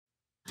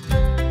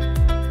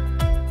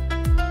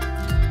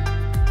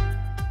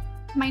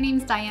My name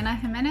is Diana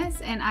Jimenez,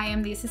 and I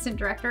am the Assistant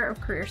Director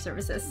of Career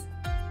Services.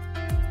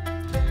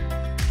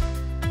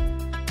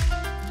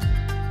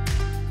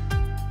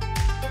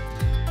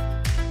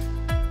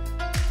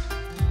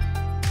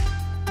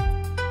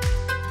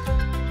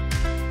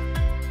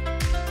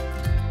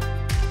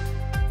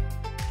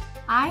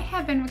 I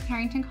have been with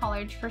Carrington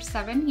College for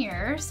 7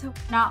 years.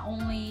 Not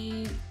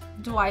only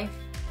do I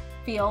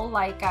feel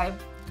like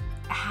I've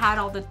had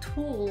all the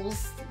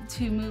tools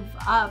to move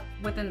up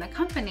within the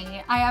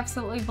company, I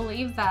absolutely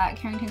believe that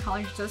Carrington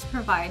College does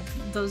provide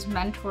those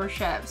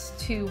mentorships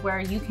to where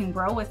you can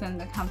grow within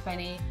the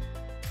company.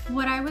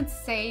 What I would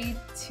say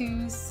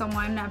to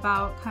someone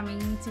about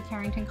coming to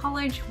Carrington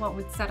College, what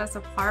would set us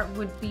apart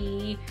would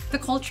be the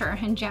culture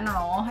in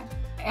general.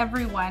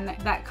 Everyone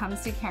that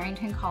comes to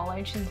Carrington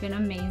College has been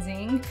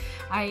amazing.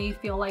 I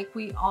feel like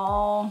we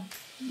all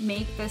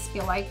make this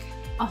feel like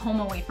a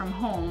home away from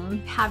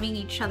home. Having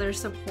each other's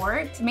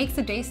support makes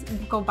the days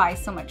go by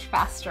so much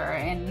faster,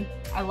 and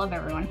I love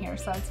everyone here,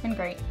 so it's been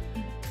great.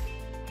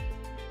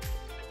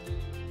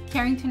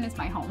 Carrington is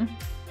my home.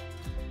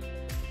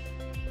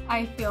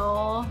 I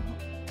feel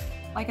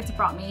like it's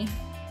brought me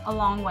a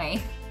long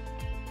way.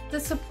 The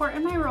support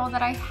in my role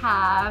that I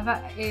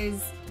have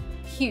is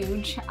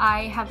huge.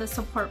 I have the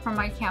support from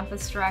my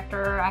campus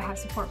director, I have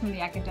support from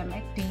the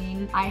academic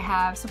dean, I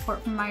have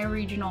support from my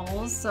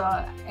regionals.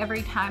 So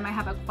every time I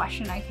have a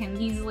question, I can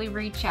easily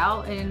reach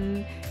out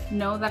and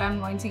know that I'm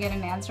going to get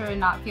an answer and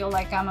not feel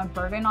like I'm a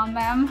burden on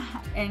them.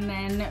 And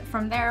then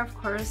from there, of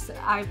course,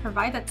 I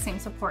provide that same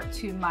support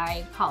to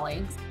my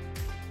colleagues.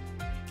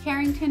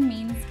 Carrington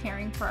means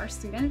caring for our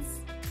students.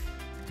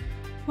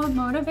 What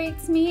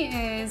motivates me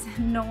is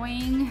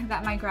knowing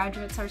that my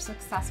graduates are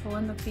successful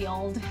in the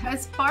field.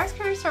 As far as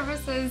career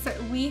services,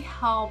 we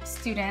help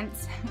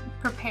students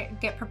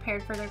get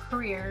prepared for their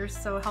careers.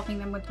 So helping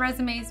them with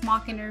resumes,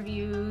 mock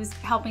interviews,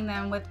 helping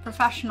them with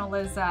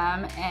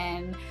professionalism,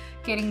 and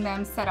getting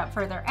them set up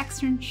for their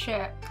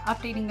externship,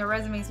 updating their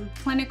resumes with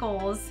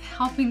clinicals,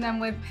 helping them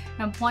with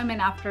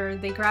employment after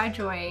they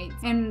graduate.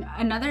 And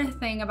another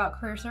thing about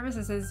career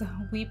services is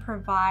we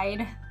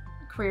provide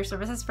career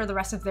services for the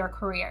rest of their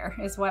career,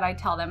 is what I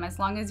tell them. As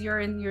long as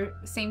you're in your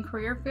same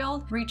career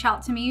field, reach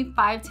out to me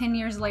 5-10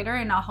 years later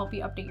and I'll help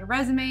you update your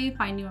resume,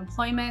 find new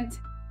employment.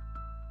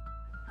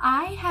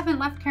 I haven't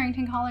left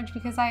Carrington College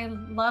because I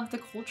love the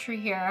culture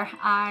here.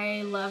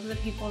 I love the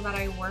people that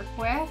I work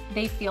with.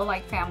 They feel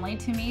like family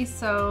to me,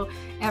 so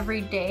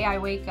every day I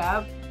wake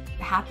up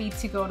happy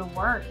to go to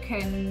work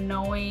and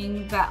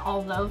knowing that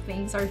although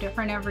things are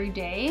different every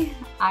day,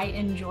 I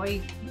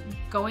enjoy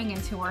going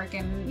into work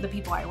and the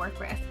people I work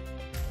with.